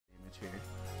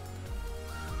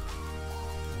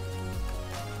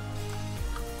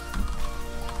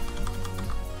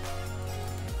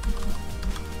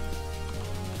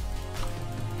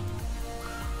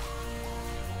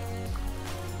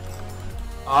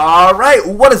Alright,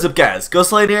 what is up guys?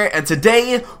 Ghostlane here, and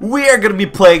today we are going to be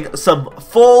playing some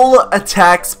full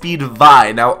attack speed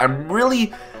Vi. Now,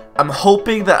 I'm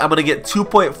hoping that I'm going to get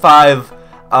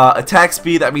 2.5 attack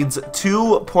speed. That means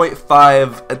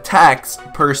 2.5 attacks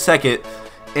per second,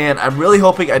 and I'm really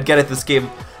hoping I'd get it this game.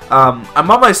 I'm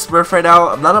on my Smurf right now,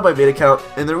 I'm not on my main account,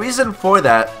 and the reason for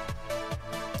that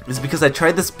is because I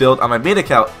tried this build on my main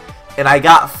account, and I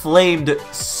got flamed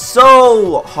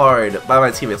so hard by my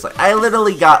teammates. Like, I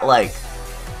literally got like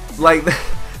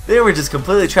they were just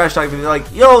completely trash talking me. They're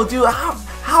like, yo dude,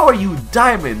 how are you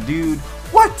diamond, dude?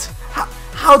 What?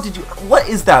 How did you, what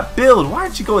is that build? Why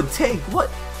aren't you going tank? What?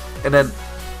 And then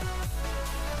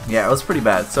yeah, it was pretty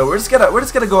bad. So we're just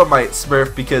gonna go with my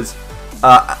Smurf because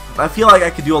I feel like I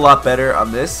could do a lot better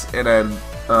on this, and then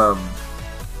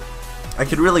I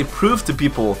could really prove to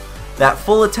people that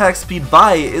full attack speed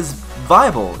Vi is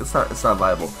viable. It's not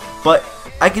viable, but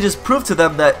I can just prove to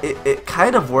them that it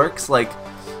kind of works. Like,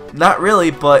 not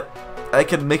really, but I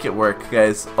can make it work,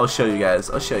 guys. I'll show you guys.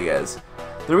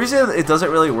 The reason it doesn't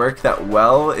really work that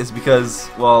well is because,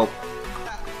 well,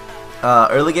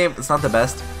 early game it's not the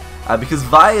best, because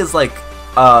Vi is like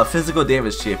physical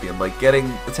damage champion. Like,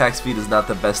 getting attack speed is not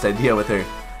the best idea with her,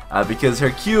 because her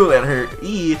Q and her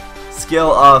E scale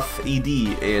off AD,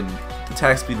 and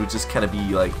attack speed would just kind of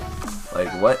be like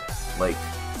what? Like,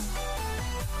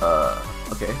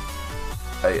 okay.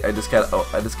 I just got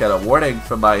a warning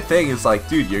from my thing. It's like,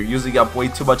 dude, you're using up way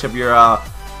too much of your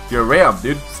RAM,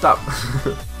 dude. Stop.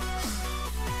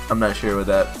 I'm not sure what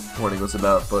that warning was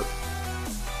about, but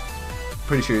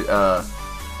pretty sure. I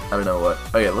don't know what.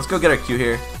 Oh yeah, let's go get our Q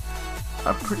here.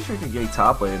 I'm pretty sure I can get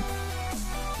top lane.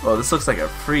 Oh, this looks like a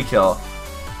free kill.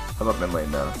 How about mid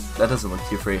lane now? That doesn't look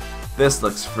too free. This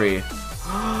looks free.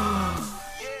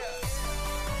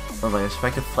 Oh my gosh, if I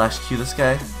could flash Q this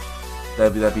guy,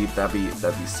 that'd be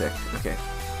sick. Okay.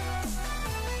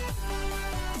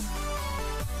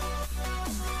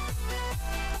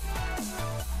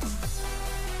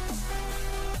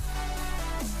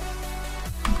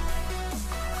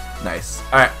 Nice.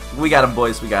 Alright, we got him,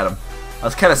 boys, we got him. I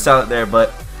was kinda silent there,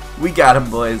 but we got him,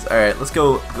 boys. Alright, let's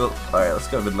go alright, let's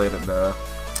go mid lane and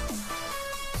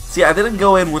see, I didn't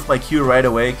go in with my Q right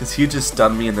away because he just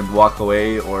stun me and then walk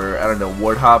away, or I don't know,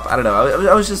 ward hop. I don't know.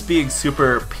 I was just being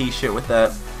super patient with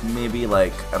that. Maybe,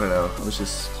 like, I don't know. I was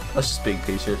just being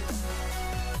patient.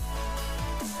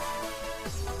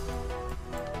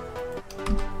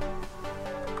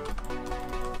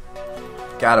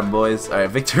 Got him, boys. All right,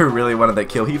 Victor really wanted that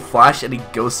kill. He flashed and he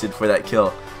ghosted for that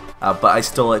kill, but I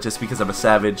stole it just because I'm a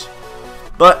savage.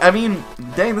 But I mean,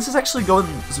 dang, this is actually going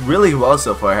really well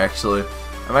so far. Actually.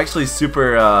 I'm actually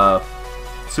super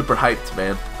hyped,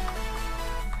 man.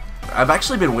 I've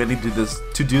actually been waiting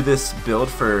to do this build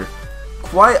for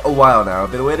quite a while now.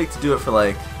 I've been waiting to do it for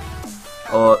like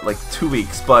 2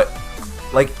 weeks, but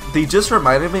like they just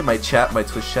reminded me, my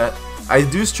Twitch chat. I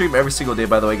do stream every single day,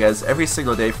 by the way, guys. Every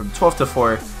single day from 12 to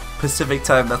 4 Pacific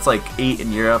time. That's like 8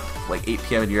 in Europe, like 8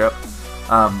 p.m. in Europe.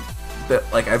 But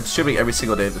like I'm streaming every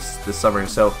single day this summer,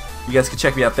 so you guys can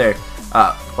check me out there.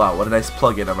 Wow, what a nice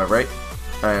plug-in, am I right?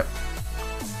 Alright,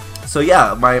 so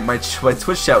yeah, my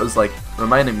Twitch chat was like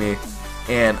reminding me,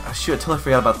 and shoot, I totally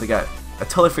forgot about the guy. I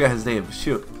totally forgot his name.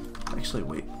 Shoot, actually,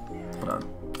 wait, hold on.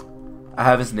 I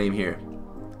have his name here.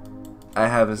 I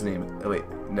have his name. Oh, wait,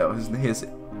 no, his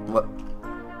what?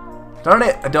 Darn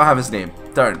it, I don't have his name.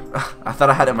 Darn, I thought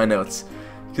I had it in my notes,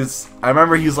 because I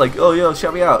remember he was like, oh yo,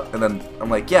 shout me out, and then I'm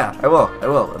like, yeah, I will,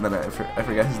 and then I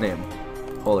forgot his name.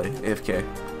 Holy AFK.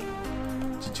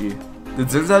 GG. Did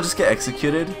Zinzao just get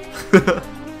executed?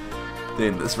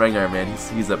 Dude, this Rengar, man,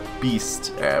 he's a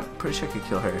beast. I'm pretty sure I could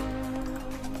kill her.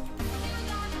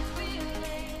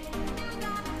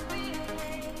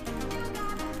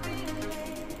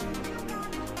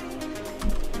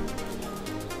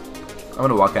 I'm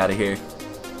gonna walk out of here.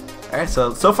 Alright,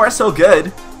 so far so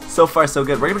good. So far so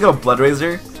good. We're gonna go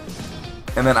Bloodrazor,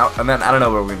 and then I don't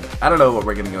know what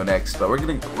we're gonna go next, but we're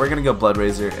gonna go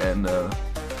Bloodrazor, and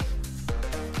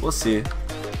we'll see.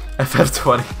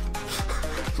 FF20.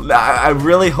 I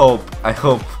really hope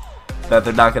that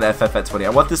they're not gonna FF at 20.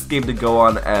 I want this game to go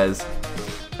on as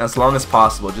long as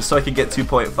possible, just so I can get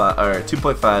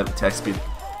 2.5 attack speed.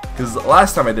 Because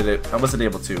last time I did it, I wasn't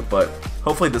able to. But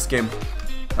hopefully this game,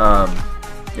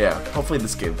 yeah, hopefully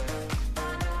this game.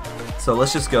 So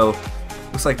let's just go.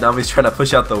 Looks like Nami's trying to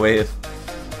push out the wave.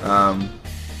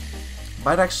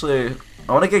 Might actually.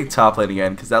 I want to get top lane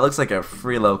again because that looks like a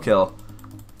free low kill.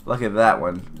 Look at that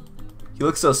one. He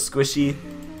looks so squishy.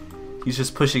 He's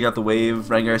just pushing out the wave.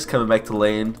 Rengar's coming back to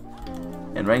lane.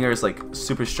 And Rengar is like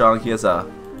super strong. He has a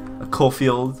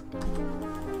Coalfield.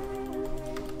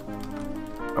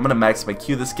 I'm gonna max my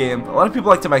Q this game. A lot of people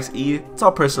like to max E. It's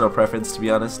all personal preference, to be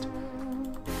honest.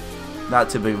 Not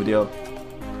too big of a deal.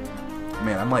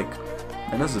 Man, I'm like,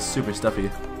 my nose is super stuffy.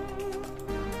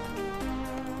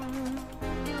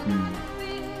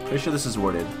 Pretty sure this is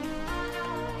warded.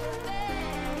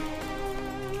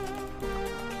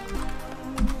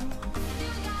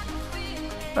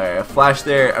 Alright, a flash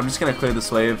there. I'm just gonna clear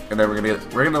this wave, and then we're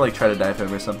gonna like try to dive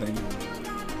him or something.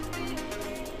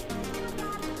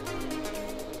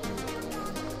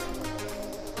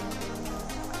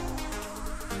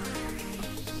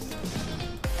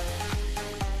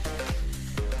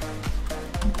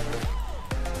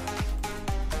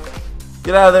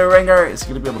 Get out of there, Rengar! Is he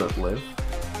gonna be able to live?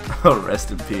 Oh, rest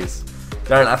in peace.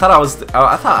 Darn, I thought I was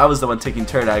the one taking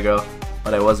turn aggro,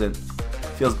 but I wasn't.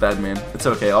 Feels bad, man. It's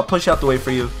okay. I'll push out the way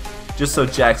for you, just so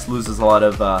Jax loses a lot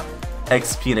of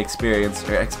XP and experience,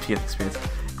 or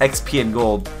XP and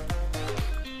gold.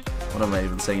 What am I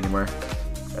even saying anymore?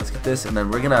 Let's get this, and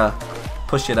then we're gonna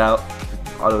push it out,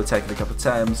 auto attack it a couple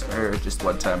times, or just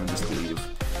one time and just leave.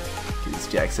 Because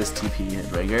Jax has TP and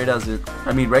Rengar doesn't.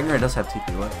 I mean, Rengar does have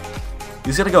TP. What?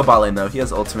 He's gonna go bot lane though. He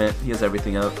has ultimate. He has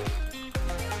everything up.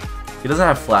 He doesn't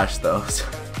have flash though. So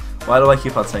why do I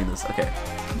keep on saying this? Okay,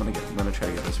 I'm gonna try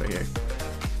to get this right here.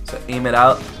 So aim it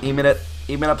out, aim it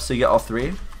up so you get all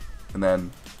three, and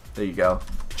then there you go.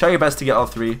 Try your best to get all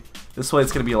three. This way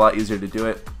it's gonna be a lot easier to do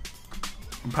it.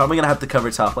 I'm probably gonna have to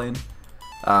cover top lane.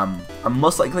 I'm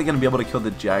most likely gonna be able to kill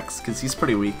the Jax because he's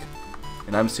pretty weak,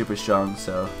 and I'm super strong.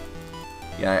 So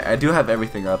yeah, I do have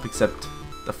everything up except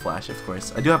the flash, of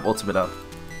course. I do have ultimate up,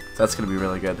 so that's gonna be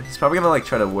really good. He's probably gonna like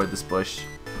try to ward this bush,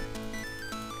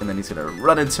 and then he's gonna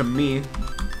run into me.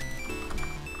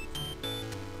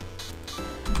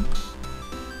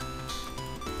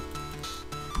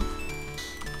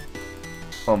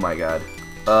 Oh my god.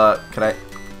 Can I?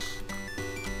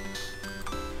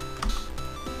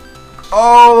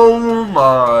 Oh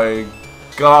my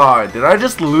god. Did I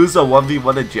just lose a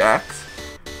 1v1 to Jax?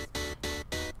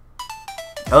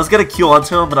 I was gonna Q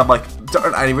onto him, but I'm like,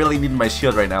 darn, I really need my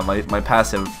shield right now, my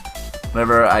passive.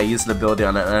 Whenever I use an ability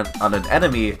on an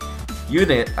enemy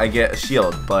unit, I get a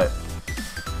shield, but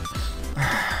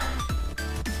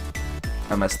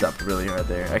I messed up really hard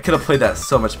there. I could have played that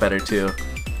so much better too.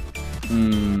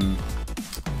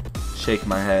 Shake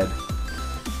my head.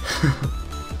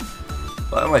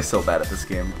 Why am I so bad at this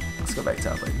game? Let's go back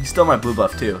top lane. He's still my blue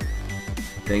buff too.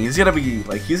 Dang, he's gonna be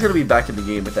back in the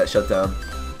game with that shutdown.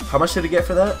 How much did he get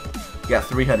for that? He got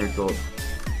 300 gold.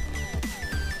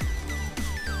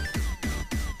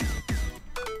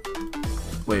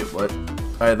 Wait, what?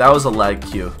 Alright, that was a lag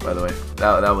Q, by the way.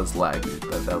 That was lag, dude.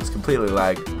 That was completely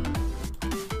lag.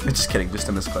 Just kidding, just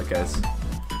a misclick, guys.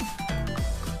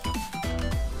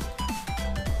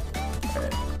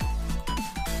 Alright.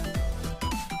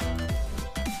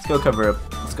 Let's go cover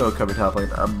up. Let's go cover top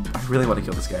lane. I really want to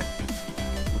kill this guy.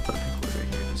 We'll put a pink ward right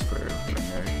here just for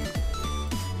Rengar.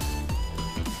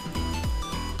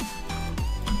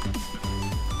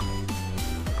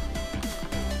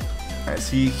 Alright,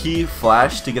 so he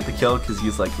flashed to get the kill because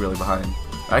he's like really behind.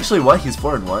 Actually, what? He's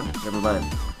 4-1? Never mind.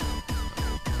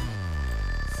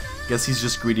 Guess he's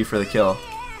just greedy for the kill.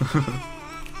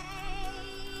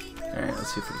 Alright,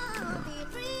 let's see if we can get him.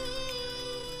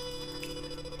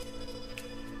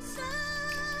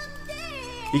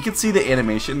 You can see the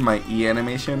animation, my E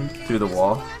animation, through the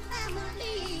wall.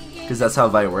 Because that's how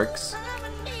Vi works.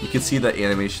 You can see the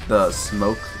animation, the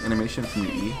smoke animation from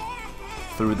your E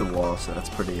through the wall, so that's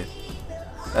pretty...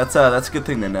 That's a good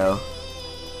thing to know.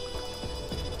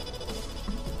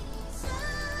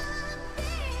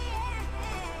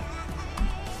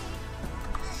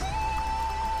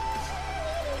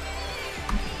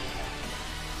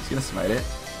 He's gonna smite it.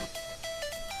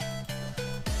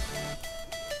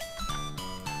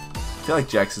 I feel like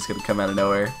Jax is gonna come out of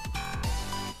nowhere.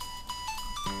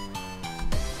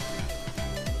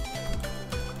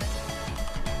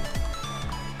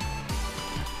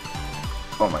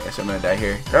 Oh my gosh, I'm gonna die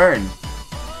here. Darn!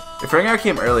 If Rengar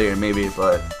came earlier, maybe,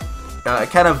 but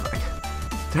kind of...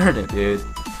 Darn it, dude.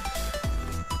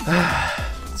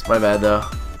 It's my bad, though.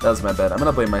 That was my bad. I'm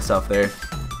gonna blame myself there.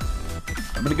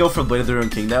 I'm gonna go for Blade of the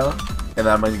Ruined King now, and then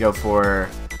I'm gonna go for...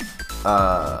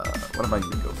 what am I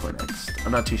gonna go for next?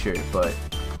 I'm not too sure, but...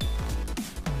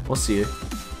 We'll see.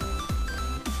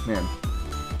 Man.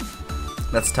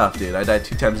 That's tough, dude. I died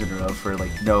 2 times in a row for,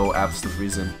 like, no absolute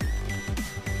reason.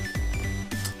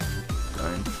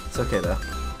 It's okay though.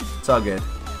 It's all good.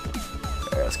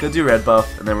 Alright, let's go do red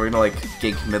buff, and then we're gonna like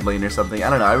gank mid lane or something. I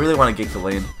don't know, I really want to gank the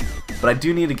lane. But I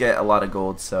do need to get a lot of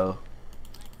gold, so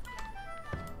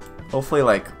hopefully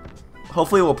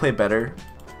we'll play better.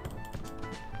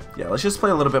 Yeah, let's just play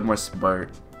a little bit more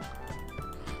smart.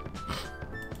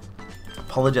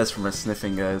 Apologize for my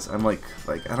sniffing, guys. I'm like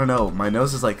I don't know. My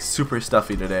nose is like super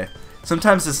stuffy today.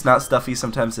 Sometimes it's not stuffy,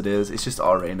 sometimes it is. It's just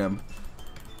all random.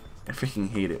 I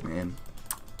freaking hate it, man.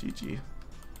 GG.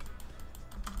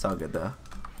 It's all good though.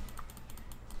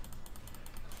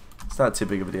 It's not too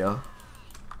big of a deal.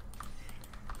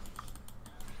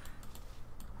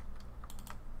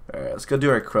 Alright, let's go do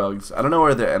our Krugs. I don't know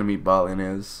where the enemy Balin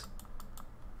is.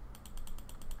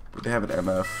 But they have an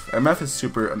MF. MF is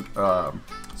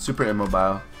super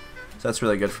immobile. So that's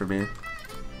really good for me.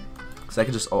 Because I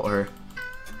can just ult her.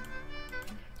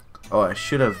 Oh, I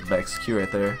should have Vex Q right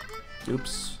there.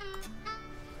 Oops.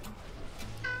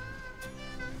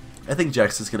 I think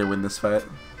Jax is going to win this fight.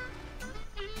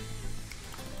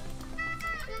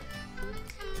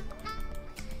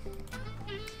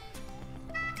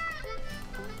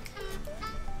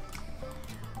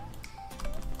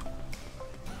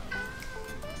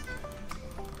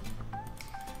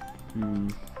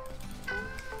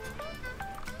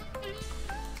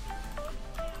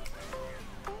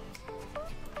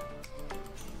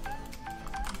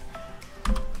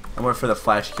 I went for the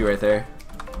flash Q right there.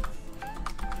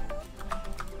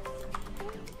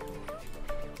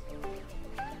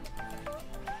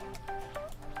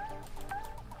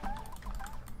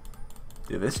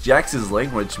 Dude, this Jax is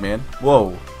language, man.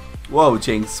 Whoa. Whoa,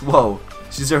 Jinx. Whoa.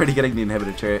 She's already getting the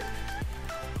inhibitor trait.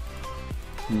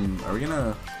 Are we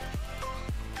gonna...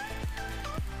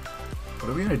 What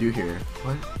are we gonna do here?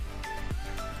 What?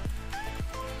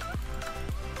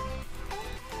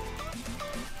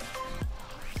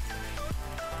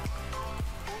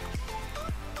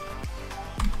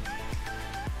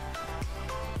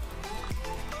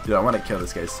 Dude, I want to kill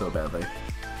this guy so badly.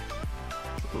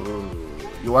 Ooh.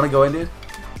 You want to go in, dude?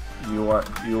 You want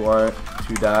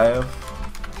to dive?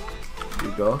 Here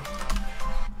you go.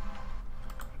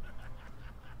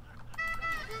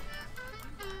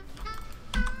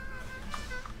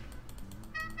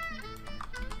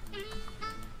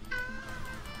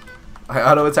 I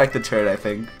auto attack the turret, I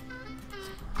think.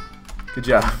 Good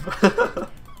job.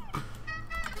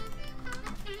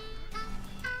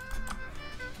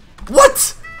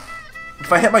 What?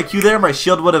 If I hit my Q there, my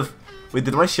shield would have... Wait,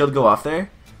 did my shield go off there?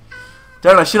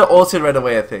 Darn, I should have ulted right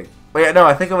away, I think. Wait, no,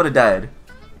 I think I would have died.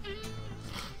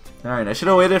 Alright, I should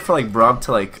have waited for, like, Braum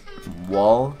to, like,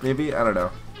 wall, maybe? I don't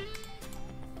know.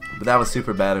 But that was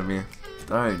super bad of me.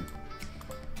 Darn.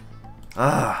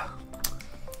 Ah.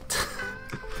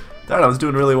 Darn, I was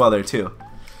doing really well there, too.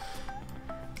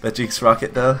 That Jinx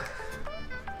rocket, though.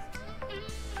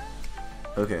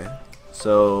 Okay,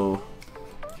 so...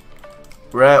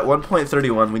 We're at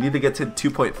 1.31. We need to get to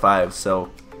 2.5. So,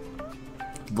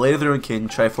 Blade of the Ruined King,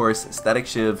 Triforce, Static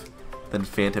Shiv, then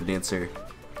Phantom Dancer.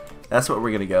 That's what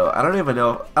we're gonna go. I don't even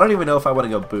know. I don't even know if I want to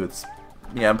go boots.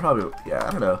 Yeah, I'm probably. Yeah,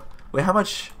 I don't know. Wait, how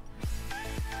much?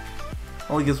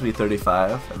 Only gives me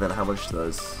 35, and then how much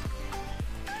does?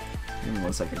 Give me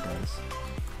 1 second, guys.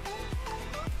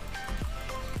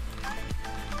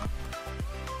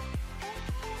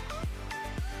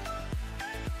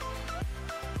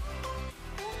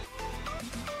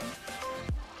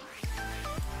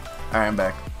 Alright, I'm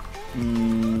back.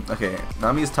 Okay,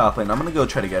 Nami's top lane. I'm gonna go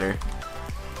try to get her.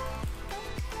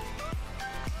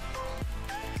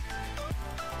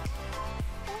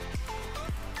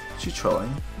 Is she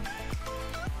trolling?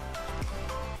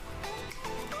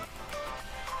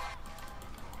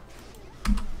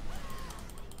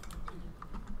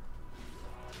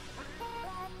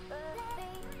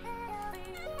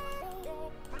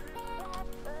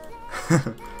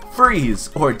 Freeze!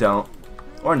 Or don't.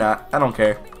 Or not. I don't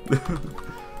care.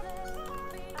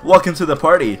 Welcome to the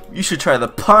party. You should try the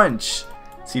punch.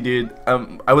 See, dude,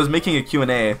 I was making a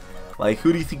Q&A, like,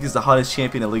 who do you think is the hottest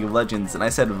champion in League of Legends? And I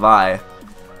said Vi.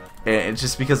 And it's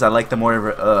just because I like the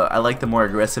more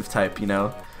aggressive type, you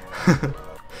know.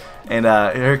 And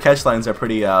her catch lines are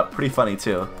pretty funny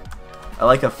too. I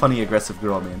like a funny aggressive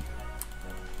girl, man.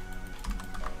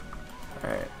 All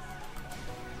right.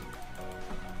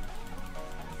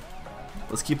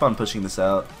 Let's keep on pushing this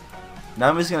out. Now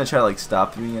I'm just gonna try to like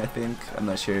stop me, I think. I'm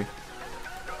not sure.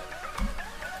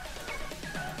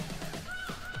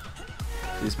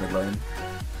 Use mid lane.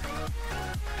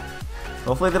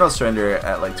 Hopefully they don't surrender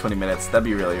at like 20 minutes. That'd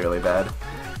be really, really bad.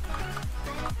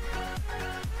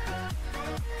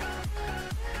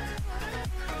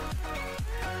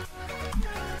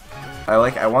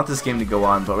 I want this game to go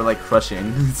on, but we're like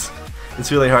crushing. It's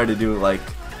really hard to do, like,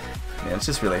 man, it's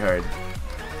just really hard.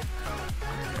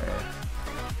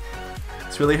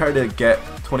 It's really hard to get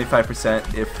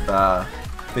 25% if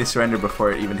they surrender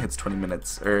before it even hits 20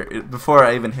 minutes, or before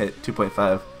I even hit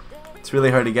 2.5. It's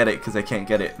really hard to get it because I can't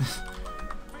get it.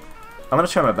 I'm gonna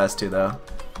try my best to though.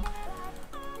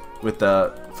 With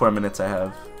the 4 minutes I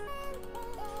have.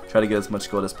 Try to get as much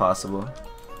gold as possible.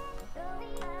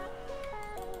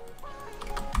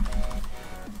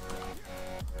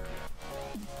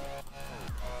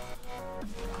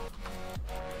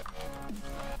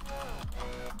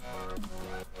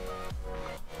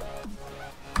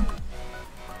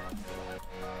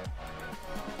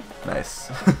 Nice.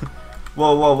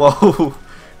 Whoa, whoa, whoa.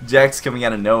 Jack's coming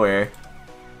out of nowhere.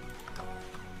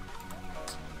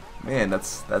 Man,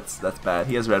 that's bad.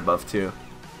 He has red buff too.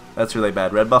 That's really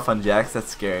bad. Red buff on Jax, that's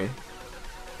scary.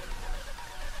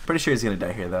 Pretty sure he's gonna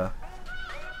die here though.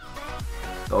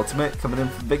 The ultimate coming in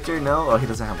from Victor? No? Oh, he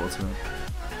doesn't have ultimate.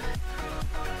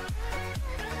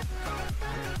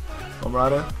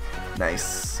 Omrada?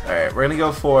 Nice. Alright, we're gonna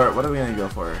go for, what are we gonna go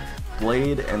for?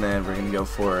 Blade, and then we're gonna go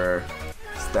for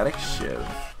Static Shiv.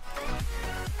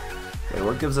 Wait,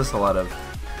 what gives us a lot of,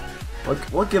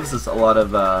 what gives us a lot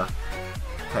of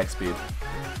attack speed?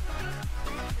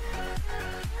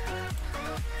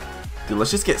 Dude,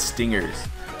 let's just get stingers.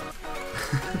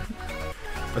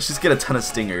 Let's just get a ton of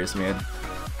stingers, man.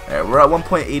 Alright, we're at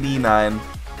 1.89.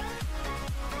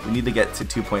 We need to get to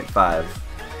 2.5.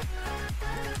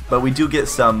 But we do get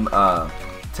some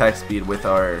attack speed with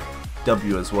our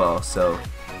W as well, so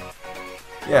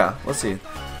yeah, let's see.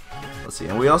 Let's see.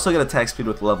 And we also get attack speed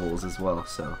with levels as well,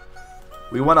 so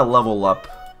we want to level up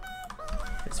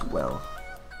as well.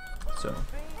 So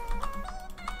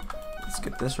let's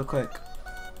get this real quick.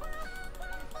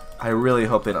 I really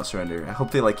hope they don't surrender. I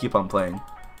hope they like keep on playing.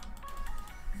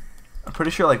 I'm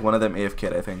pretty sure like one of them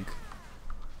AFK'd, I think.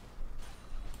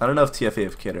 I don't know if TF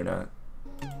AFK'd or not.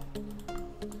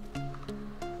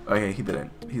 Okay, he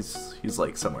didn't. He's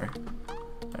like somewhere.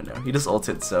 I don't know. He just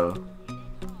ulted, so.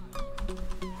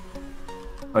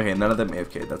 Okay, none of them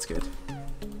AFK'd. That's good.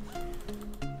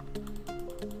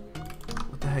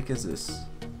 What the heck is this?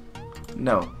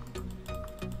 No.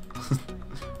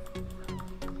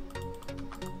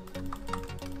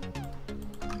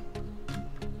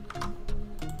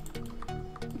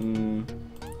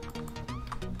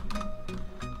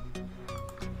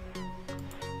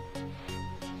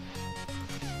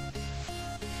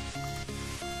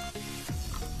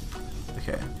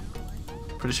 Okay.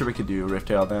 Pretty sure we could do Rift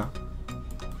Tail now.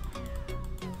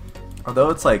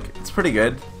 Although it's like, it's pretty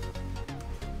good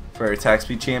for attack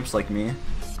speed champs like me.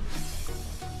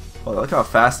 Oh, look how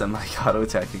fast I'm like auto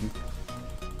attacking.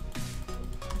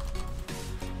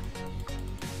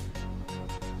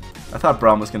 I thought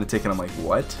Braum was gonna take it. I'm like,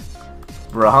 what?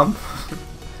 Braum?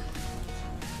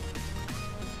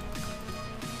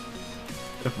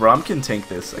 If Braum can tank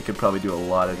this, I could probably do a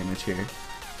lot of damage here.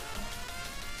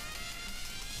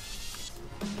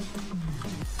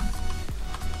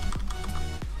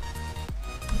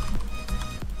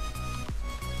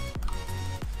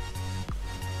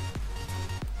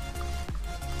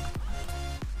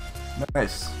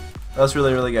 Nice. That was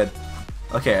really, really good.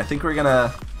 Okay, I think we're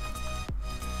gonna...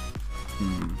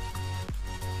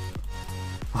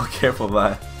 Oh, careful,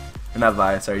 Vi. Or not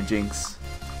Vi, sorry, Jinx.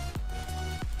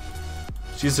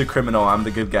 She's a criminal, I'm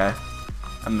the good guy.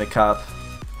 I'm the cop.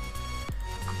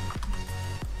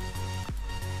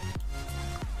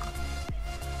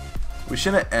 We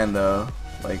shouldn't end, though.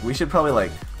 Like, we should probably,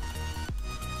 like...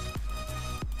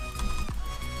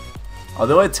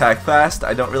 Although I attack fast,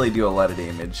 I don't really do a lot of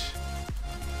damage.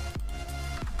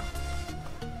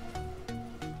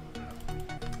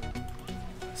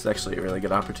 It's actually a really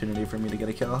good opportunity for me to get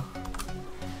a kill.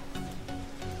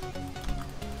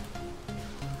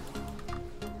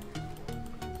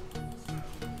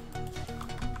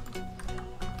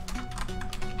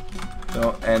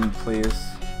 Don't end, please.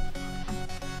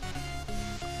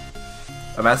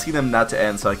 I'm asking them not to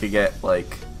end so I could get,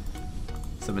 like,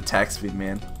 some attack speed,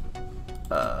 man.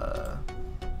 Wow,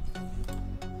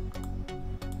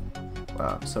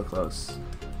 I'm so close.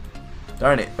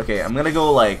 Darn it. Okay, I'm gonna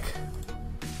go, like...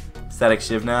 Static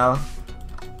Shiv now.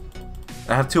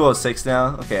 I have 206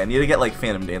 now. Okay, I need to get like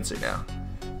Phantom Dancer now.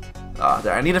 Ah,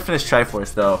 there. I need to finish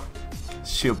Triforce though.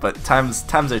 Shoot, but times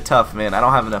are tough, man. I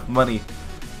don't have enough money.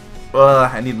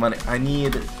 I need money. I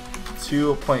need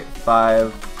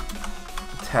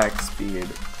 2.5 attack speed.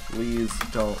 Please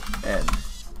don't end.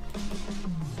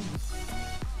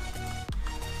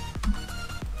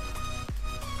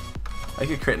 I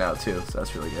could crit now too, so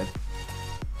that's really good.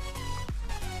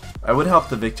 I would help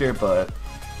the Victor, but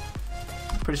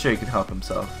I'm pretty sure he can help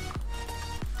himself.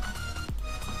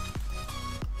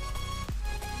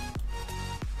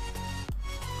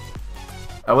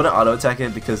 I wouldn't auto attack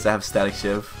it because I have Static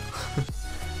Shiv.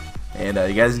 And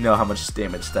you guys know how much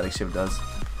damage Static Shiv does.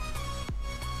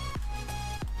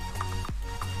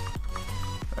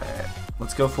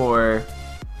 Let's go for...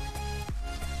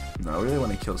 No, I really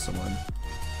want to kill someone.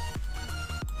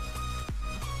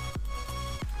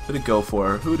 Who to go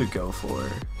for? Who to go for?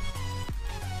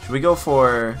 Should we go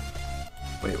for...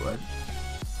 Wait, what?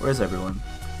 Where's everyone?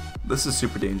 This is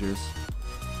super dangerous.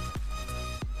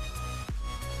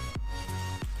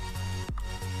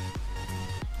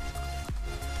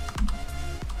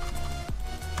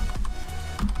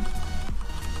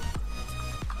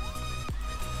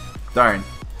 Darn.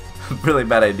 Really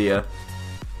bad idea.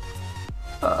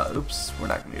 Oops, we're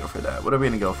not gonna go for that. What are we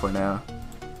gonna go for now?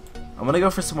 I'm gonna go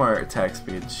for some more attack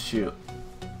speed. Shoot.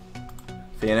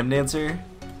 Phantom Dancer?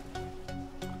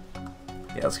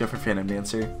 Yeah, let's go for Phantom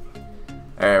Dancer.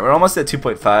 Alright, we're almost at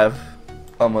 2.5.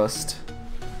 Almost.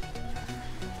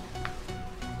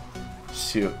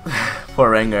 Shoot. Poor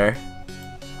Rengar.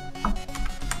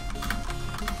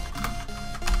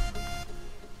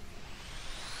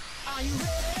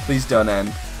 Please don't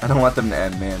end. I don't want them to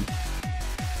end, man.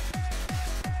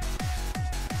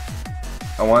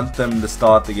 I want them to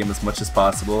stall out the game as much as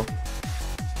possible.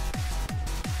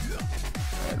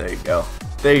 Alright, there you go.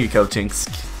 There you go, Jinx.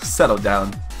 Settle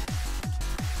down.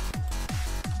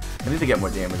 I need to get more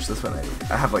damage. That's what I need.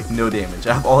 I have like no damage.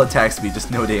 I have all attack speed,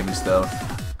 just no damage though.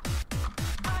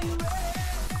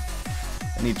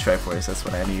 I need Triforce. That's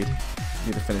what I need. I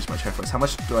need to finish my Triforce. How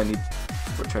much do I need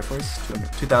for Triforce?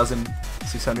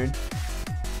 2,600.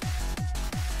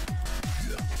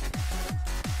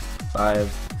 5,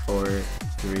 4,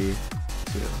 3, 2,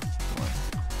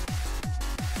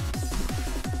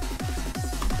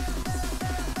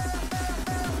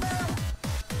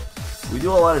 1. We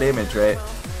do a lot of damage, right?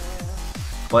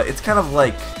 But it's kind of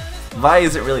like Vi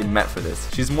isn't really meant for this.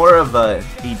 She's more of a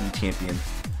AD champion.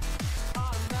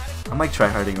 I'm like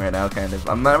tryharding right now, kind of.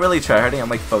 I'm not really tryharding. I'm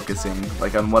like focusing,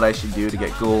 like on what I should do to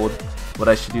get gold, what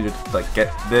I should do to like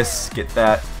get this, get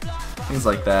that, things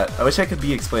like that. I wish I could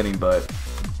be explaining, but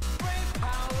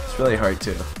it's really hard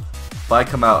to. Vi,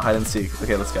 come out, hide and seek.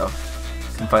 Okay, let's go.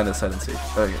 Come find this hide and seek.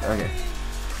 Okay, okay.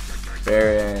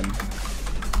 Baron.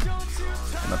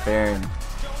 I'm a Baron.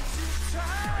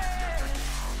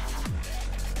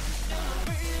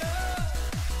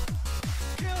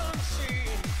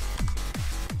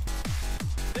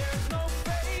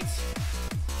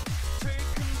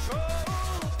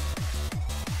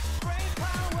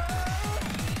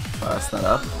 That's not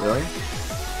up, really?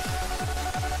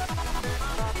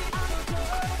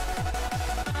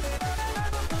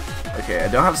 Okay, I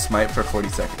don't have smite for 40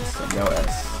 seconds, so no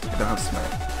S. I don't have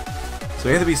smite. So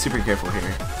we have to be super careful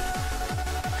here.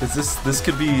 Because this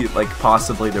could be like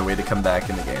possibly their way to come back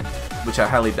in the game. Which I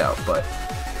highly doubt, but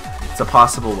it's a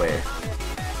possible way.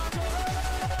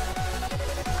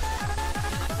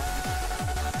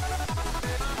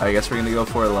 I guess we're gonna go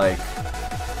for like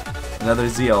another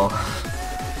Zeal.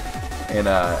 And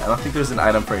I don't think there's an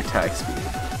item for attack speed.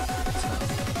 So,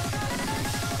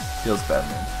 feels bad,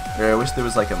 man. Or I wish there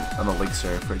was like an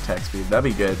elixir for attack speed. That'd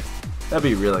be good. That'd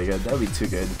be really good. That'd be too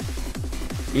good.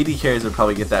 AD carries would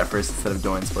probably get that first instead of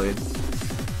Doran's Blade.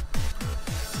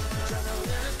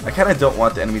 I kind of don't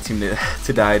want the enemy team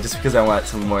to die just because I want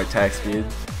some more attack speed.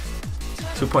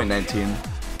 2.19.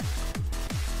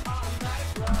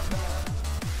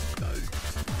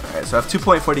 Alright, so I have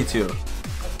 2.42.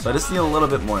 So I just need a little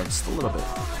bit more, just a little bit.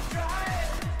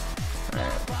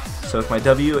 Alright, so with my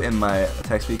W and my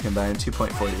attack speed combined,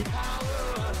 2.40.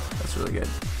 That's really good.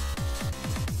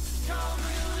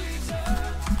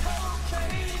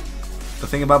 The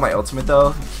thing about my ultimate though,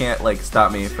 you can't like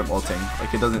stop me from ulting.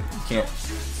 Like it doesn't, you can't.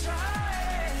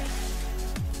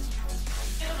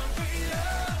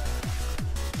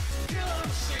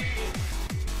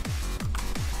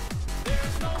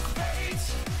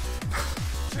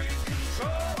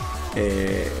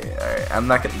 Okay, alright, I'm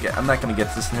not gonna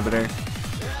get this inhibitor.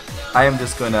 I am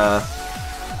just gonna.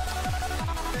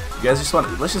 You guys just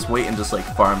want? Let's just wait and just like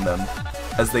farm them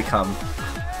as they come.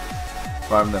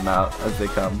 Farm them out as they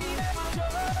come.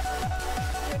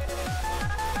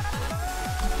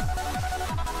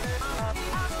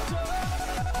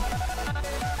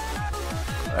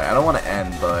 Alright, I don't want to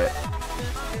end, but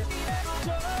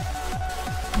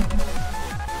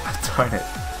darn it.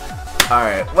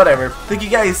 Alright, whatever. Thank you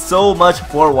guys so much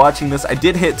for watching this. I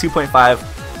did hit 2.5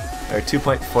 or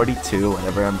 2.42,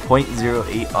 whatever. I'm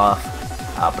 0.08 off.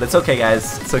 But it's okay,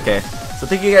 guys. It's okay. So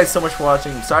thank you guys so much for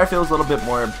watching. Sorry if it was a little bit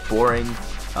more boring,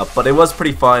 but it was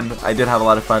pretty fun. I did have a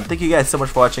lot of fun. Thank you guys so much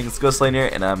for watching. It's Ghost Slayer,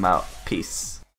 and I'm out. Peace.